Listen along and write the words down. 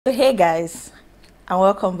So hey guys, and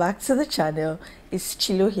welcome back to the channel. It's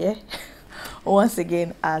Chilo here once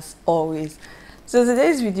again, as always. So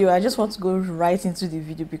today's video, I just want to go right into the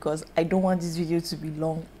video because I don't want this video to be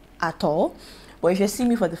long at all. But if you're seeing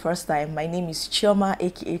me for the first time, my name is Chioma,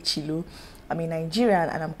 aka Chilo. I'm a Nigerian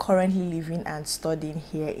and I'm currently living and studying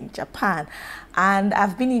here in Japan, and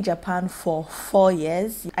I've been in Japan for 4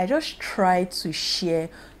 years. I just try to share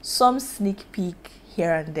some sneak peek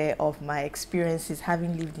here and there of my experiences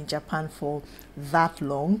having lived in Japan for that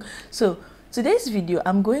long. So today's video,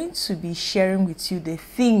 I'm going to be sharing with you the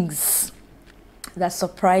things that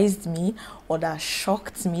surprised me or that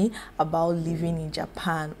shocked me about living in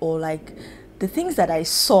Japan, or like the things that I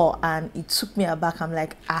saw and it took me aback. I'm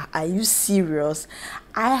like, are you serious?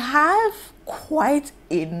 I have quite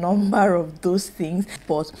a number of those things,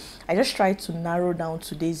 but I just tried to narrow down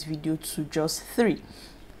today's video to just three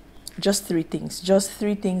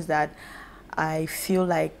things that I feel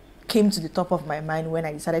like came to the top of my mind when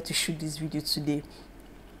I decided to shoot this video today.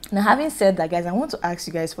 Now, having said that, guys, I want to ask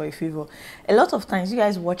you guys for a favor. A lot of times you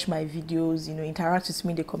guys watch my videos, interact with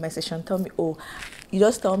me in the comment section, tell me, oh, you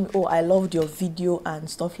just tell me, oh, I loved your video and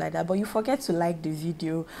stuff like that, but you forget to like the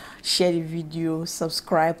video, share the video,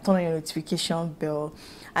 subscribe, turn on your notification bell,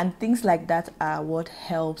 and things like that are what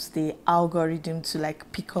helps the algorithm to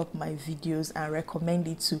like pick up my videos and recommend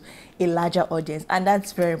it to a larger audience, and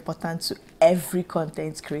that's very important to every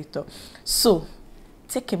content creator. So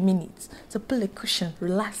take a minute to pull a cushion,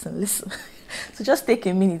 relax and listen. So just take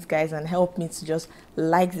a minute, guys, and help me to just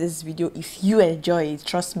like this video if you enjoy it.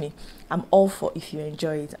 Trust me, I'm all for if you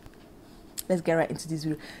enjoy it. Let's get right into this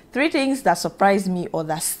video. 3 things that surprised me or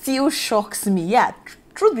that still shocks me. Yeah,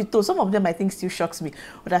 truth be told, some of them I think still shocks me,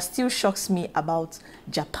 but that still shocks me about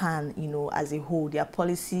Japan, as a whole, their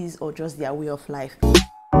policies or just their way of life.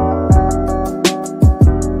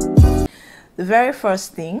 The very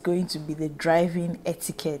first thing going to be the driving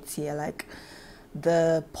etiquette here, like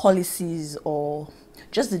the policies or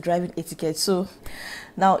just the driving etiquette. So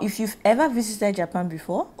now, if you've ever visited Japan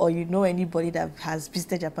before, or you know anybody that has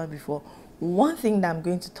visited Japan before, one thing that I'm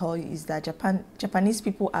going to tell you is that Japanese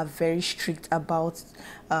people are very strict about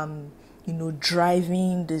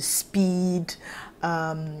driving, the speed,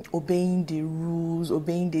 obeying the rules,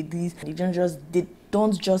 obeying the this. They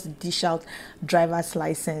don't just dish out driver's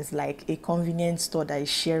license like a convenience store that is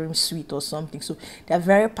sharing sweet or something. So they're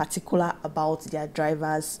very particular about their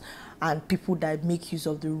drivers and people that make use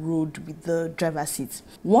of the road with the driver seats.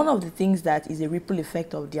 One of the things that is a ripple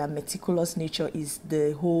effect of their meticulous nature is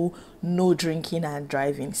the whole no drinking and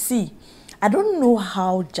driving. See, I don't know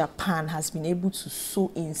how Japan has been able to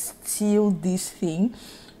so instill this thing,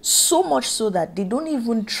 so much so that they don't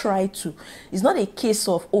even try to. It's not a case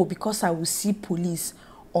of, oh, because I will see police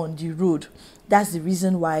on the road, that's the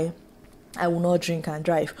reason why I will not drink and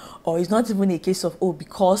drive. Or it's not even a case of, oh,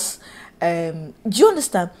 because do you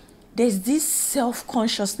understand? There's this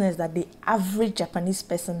self-consciousness that the average Japanese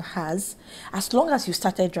person has as long as you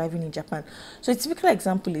started driving in Japan. So a typical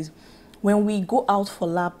example is when we go out for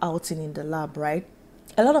lab outing in the lab, right?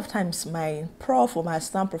 A lot of times my prof or my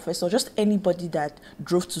assistant professor, just anybody that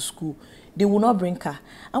drove to school, they will not bring car.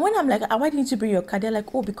 And when I'm like, why didn't you bring your car? They're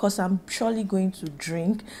like, oh, because I'm surely going to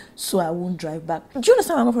drink, so I won't drive back. Do you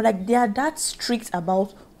understand what I'm going from? Like, they are that strict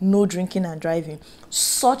about no drinking and driving,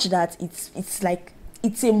 such that it's like,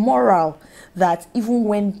 it's a moral that even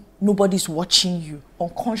when nobody's watching you,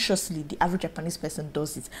 unconsciously, the average Japanese person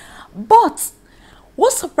does it. But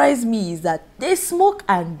what surprised me is that they smoke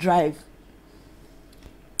and drive.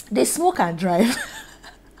 They smoke and drive.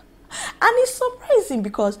 And it's surprising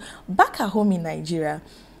because back at home in Nigeria,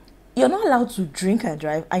 you're not allowed to drink and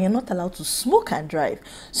drive, and you're not allowed to smoke and drive.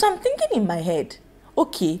 So I'm thinking in my head,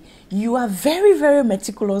 okay, you are very, very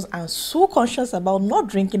meticulous and so conscious about not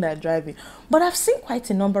drinking and driving, but I've seen quite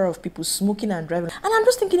a number of people smoking and driving, and I'm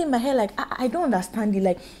just thinking in my head, like, I don't understand it.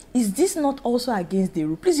 Like, is this not also against the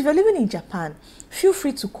rule? Please, if you're living in Japan, feel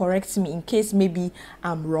free to correct me in case maybe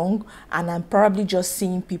I'm wrong and I'm probably just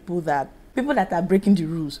seeing people that are breaking the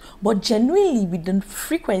rules. But genuinely, with the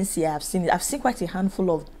frequency I've seen quite a handful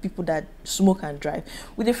of people that smoke and drive.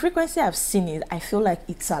 With the frequency I've seen it, I feel like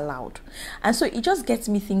it's allowed. And so it just gets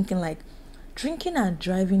me thinking, like, drinking and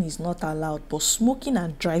driving is not allowed, but smoking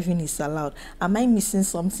and driving is allowed. Am I missing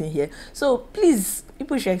something here? So please,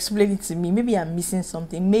 people should explain it to me. Maybe I'm missing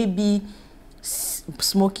something. Maybe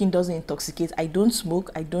smoking doesn't intoxicate. I don't smoke,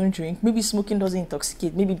 I don't drink. Maybe smoking doesn't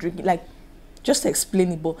intoxicate. Maybe drinking, like, just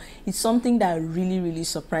explain it. But it's something that really, really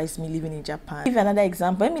surprised me living in Japan. Give another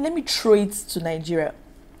example. Let me throw it to Nigeria.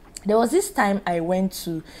 There was this time I went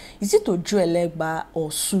to, is it Ojuelegba or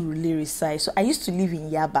Surulere side? So I used to live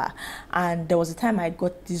in Yaba, and there was a time I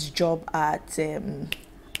got this job at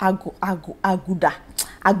Aguda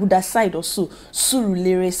side or so,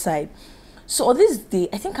 Surulere side. So on this day,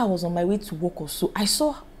 I think I was on my way to work or so, I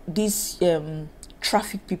saw these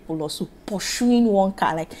traffic people also pursuing one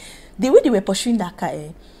car, like the way they were pursuing that car.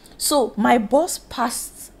 So my boss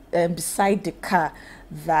passed beside the car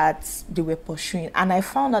that they were pursuing, and I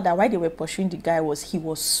found out that why they were pursuing the guy was he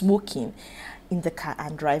was smoking in the car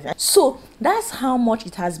and driving. So that's how much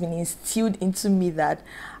it has been instilled into me that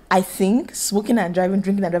I think smoking and driving,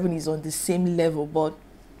 drinking and driving is on the same level. But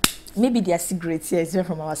maybe their cigarettes here is different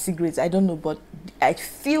from our cigarettes, I don't know, but I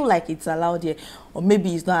feel like it's allowed here, or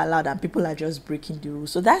maybe it's not allowed and people are just breaking the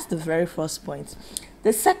rules. So that's the very first point.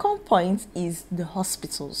 The second point is the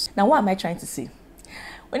hospitals. Now, what am I trying to say?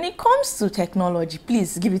 When it comes to technology,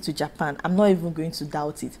 please give it to Japan. I'm not even going to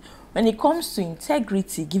doubt it. When it comes to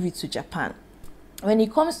integrity, give it to Japan. When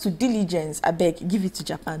it comes to diligence, I beg, give it to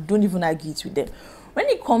Japan. Don't even argue it with them. When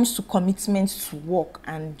it comes to commitment to work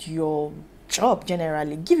and your job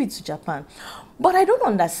generally, give it to Japan. But I don't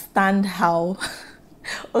understand how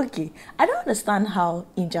okay, I don't understand how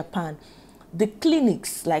in Japan the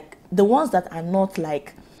clinics, like the ones that are not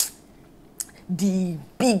like the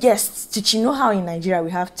biggest teaching, you know how in Nigeria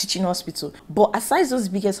we have teaching hospital, but aside those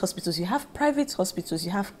biggest hospitals, you have private hospitals,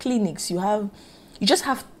 you have clinics, you just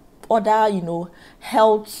have other, you know,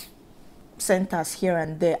 health centers here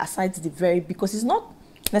and there aside the very, because it's not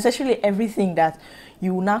necessarily everything that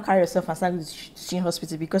you will now carry yourself and start with teaching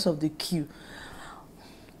hospital because of the queue.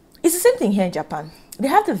 It's the same thing here in Japan. They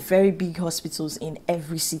have the very big hospitals in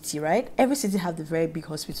every city, right? Every city have the very big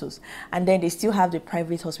hospitals, and then they still have the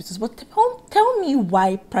private hospitals. But tell me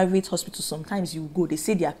why private hospitals, sometimes you go, they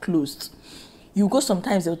say they are closed. You go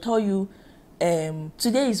sometimes, they'll tell you,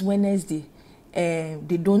 today is Wednesday,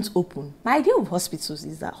 they don't open. My idea of hospitals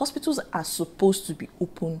is that hospitals are supposed to be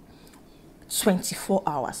open 24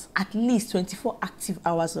 hours, at least 24 active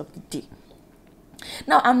hours of the day.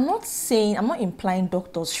 Now, I'm not implying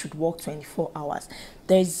doctors should work 24 hours.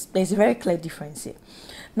 There's a very clear difference here.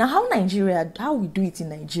 Now, how we do it in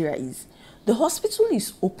Nigeria is the hospital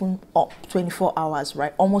is open up 24 hours,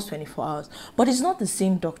 right? Almost 24 hours. But it's not the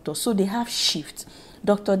same doctor. So they have shifts.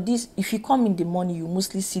 Doctor, this, if you come in the morning, you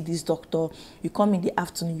mostly see this doctor. You come in the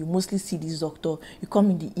afternoon, you mostly see this doctor. You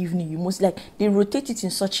come in the evening, you mostly, like, they rotate it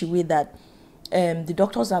in such a way that the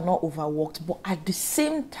doctors are not overworked, but at the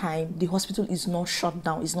same time, the hospital is not shut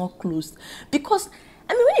down, it's not closed. Because,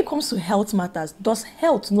 I mean, when it comes to health matters, does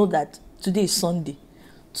health know that today is Sunday,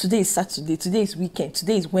 today is Saturday, today is weekend,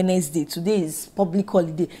 today is Wednesday, today is public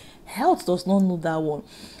holiday? Health does not know that one.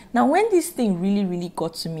 Now, when this thing really, really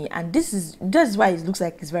got to me, and this is why it looks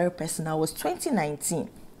like it's very personal, was 2019.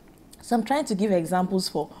 So I'm trying to give examples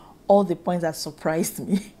for all the points that surprised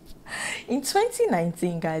me. In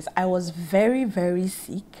 2019, guys, I was very, very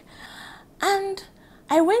sick, and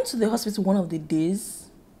I went to the hospital one of the days,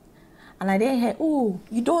 and I didn't hear, oh,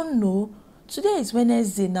 you don't know, today is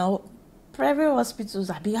Wednesday now, private hospitals,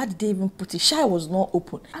 how did they even put it? Shy was not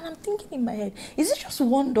open. And I'm thinking in my head, is it just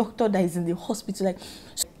one doctor that is in the hospital? Like,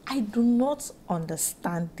 so I do not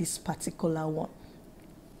understand this particular one,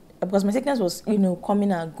 because my sickness was, you know,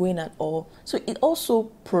 coming and going and all. So it also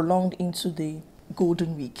prolonged into the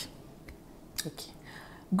Golden Week. Okay.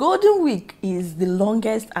 Golden Week is the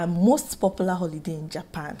longest and most popular holiday in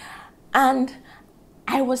Japan. And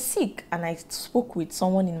I was sick, and I spoke with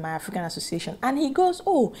someone in my African association, and he goes,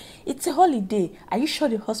 oh, it's a holiday. Are you sure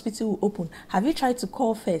the hospital will open? Have you tried to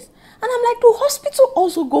call first? And I'm like, do hospital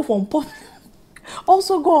also go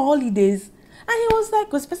also go on holidays? And he was like,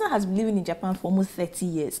 because this person has been living in Japan for almost 30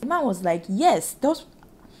 years. The man was like, yes,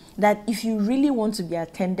 that if you really want to be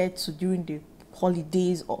attended to during the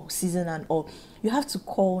holidays or season and all, you have to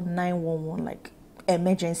call 911, like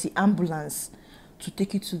emergency ambulance, to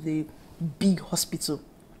take you to the big hospital.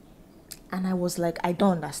 And I was like, I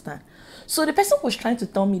don't understand. So the person was trying to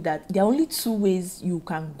tell me that there are only two ways you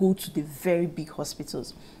can go to the very big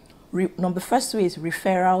hospitals. First way is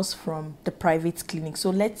referrals from the private clinic. So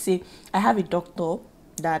let's say I have a doctor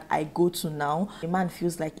that I go to now. The man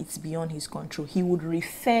feels like it's beyond his control. He would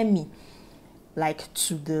refer me like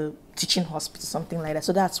to the teaching hospital, something like that.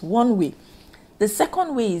 So that's one way. The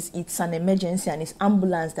second way is it's an emergency and it's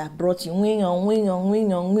ambulance that brought you, they'll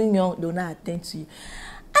not attend to you.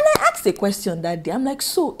 And I asked a question that day. I'm like,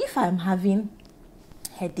 so if I'm having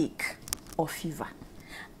headache or fever,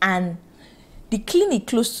 and the clinic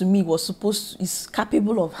close to me is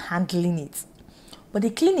capable of handling it, but the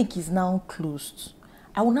clinic is now closed,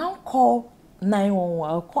 I will now call 911,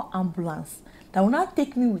 I'll call ambulance. that will not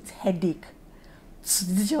take me with headache to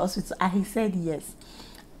the teaching hospital? And he said yes.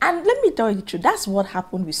 And let me tell you the truth, that's what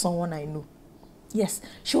happened with someone I know. Yes,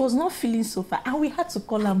 she was not feeling so fine and we had to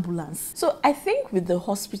call ambulance. So I think with the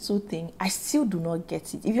hospital thing, I still do not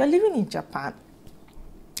get it. If you're living in Japan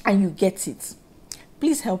and you get it,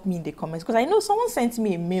 please help me in the comments, because I know someone sent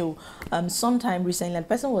me a mail sometime recently, and the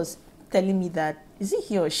person was telling me that, is it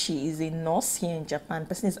he or she is a nurse here in Japan, the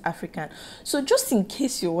person is African. So just in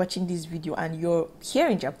case you're watching this video and you're here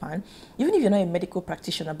in Japan, even if you're not a medical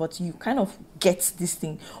practitioner, but you kind of get this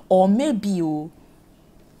thing, or maybe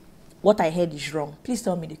what I heard is wrong, please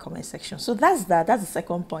tell me in the comment section. So that's the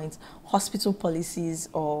second point, hospital policies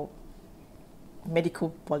or medical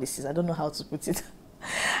policies, I don't know how to put it.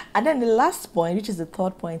 And then the last point, which is the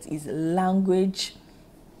third point, is language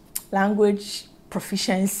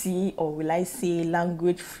proficiency, or will I say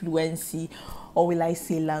language fluency, or will I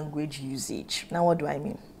say language usage. Now what do I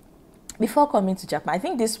mean? Before coming to Japan, I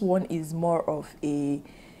think this one is more of a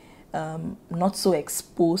not so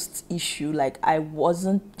exposed issue. Like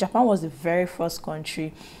Japan was the very first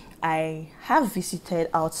country I have visited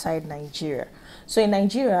outside Nigeria. So in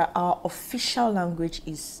Nigeria, our official language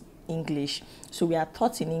is English. So we are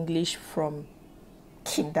taught in English from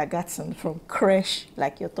kindergarten, from creche,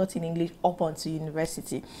 like you're taught in English up until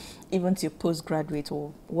university, even to postgraduate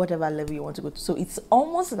or whatever level you want to go to. So it's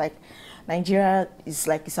almost like Nigeria is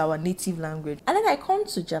like it's our native language. And then I come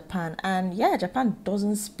to Japan, and yeah, Japan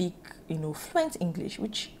doesn't speak, fluent English,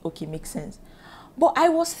 which okay, makes sense. But I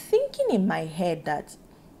was thinking in my head that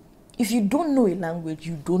if you don't know a language,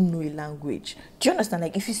 you don't know a language. Do you understand?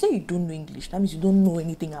 Like if you say you don't know English, that means you don't know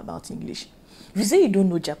anything about English. If you say you don't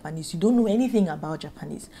know Japanese, you don't know anything about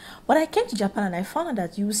Japanese. But I came to Japan and I found out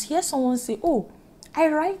that you hear someone say, oh, I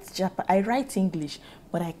write English,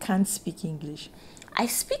 but I can't speak English. I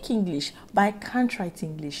speak English, but I can't write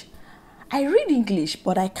English. I read English,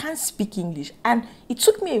 but I can't speak English. And it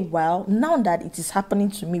took me a while, now that it is happening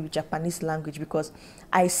to me with Japanese language, because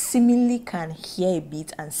I seemingly can hear a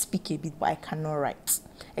bit and speak a bit, but I cannot write,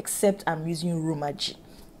 except I'm using Romaji.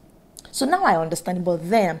 So now I understand it, but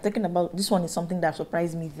then I'm thinking about this one is something that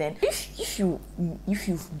surprised me then. If you've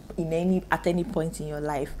at any point in your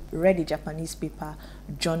life read a Japanese paper,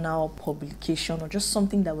 journal, publication, or just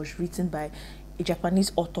something that was written by a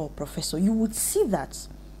Japanese author or professor, you would see that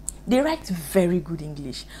they write very good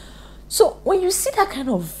English. So when you see that kind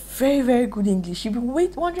of very, very good English, you'll be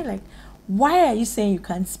wondering like, why are you saying you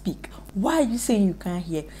can't speak? Why are you saying you can't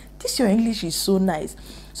hear? Your English is so nice.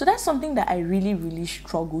 So that's something that I really, really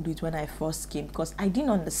struggled with when I first came, because I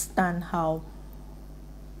didn't understand how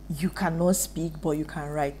you cannot speak but you can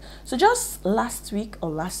write. So just last week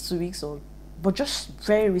or last 2 weeks, but just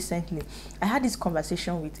very recently, I had this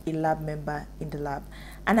conversation with a lab member in the lab,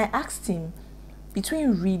 and I asked him,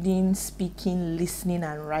 between reading, speaking, listening,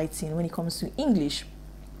 and writing, when it comes to English,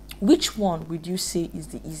 which one would you say is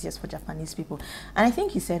the easiest for Japanese people? And I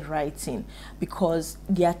think he said writing, because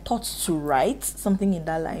they are taught to write something in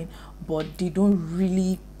that line, but they don't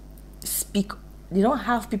really speak. They don't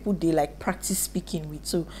have people they like practice speaking with,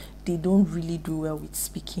 so they don't really do well with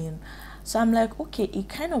speaking. So I'm like, okay, it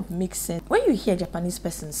kind of makes sense. When you hear a Japanese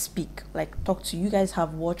person speak, like talk to you, guys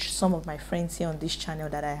have watched some of my friends here on this channel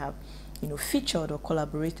that I have featured or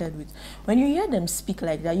collaborated with. When you hear them speak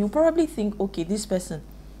like that, you probably think, okay, this person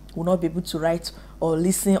will not be able to write or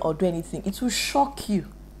listen or do anything. It will shock you.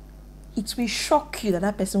 It will shock you that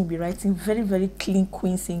that person will be writing very, very clean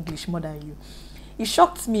Queen's English more than you. It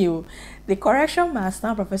shocked me. The correction my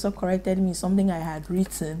assistant professor corrected me something I had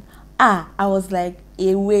written. I was like,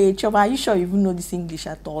 hey, wait, Choba, are you sure you even know this English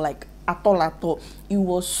at all? Like, at all. It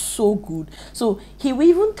was so good. So he will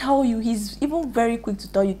even tell you, he's even very quick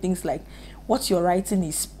to tell you things like, what you're writing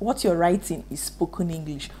is spoken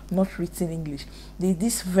English, not written English.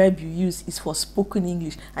 This verb you use is for spoken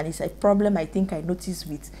English, and it's a problem I think I noticed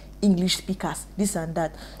with English speakers, this and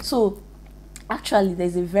that. So actually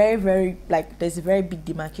there's a very big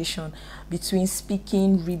demarcation between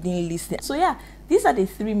speaking, reading, listening. So yeah, these are the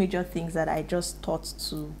three major things that I just thought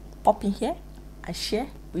to pop in here and share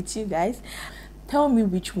with you guys. Tell me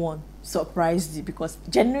which one surprised you, because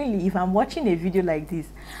genuinely, if I'm watching a video like this,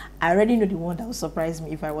 I already know the one that will surprise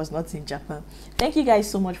me if I was not in Japan. Thank you guys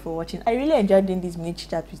so much for watching. I really enjoyed doing this mini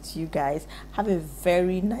chat with you guys. Have a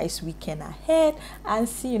very nice weekend ahead, and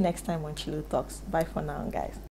see you next time on Chilotalks. Bye for now, guys.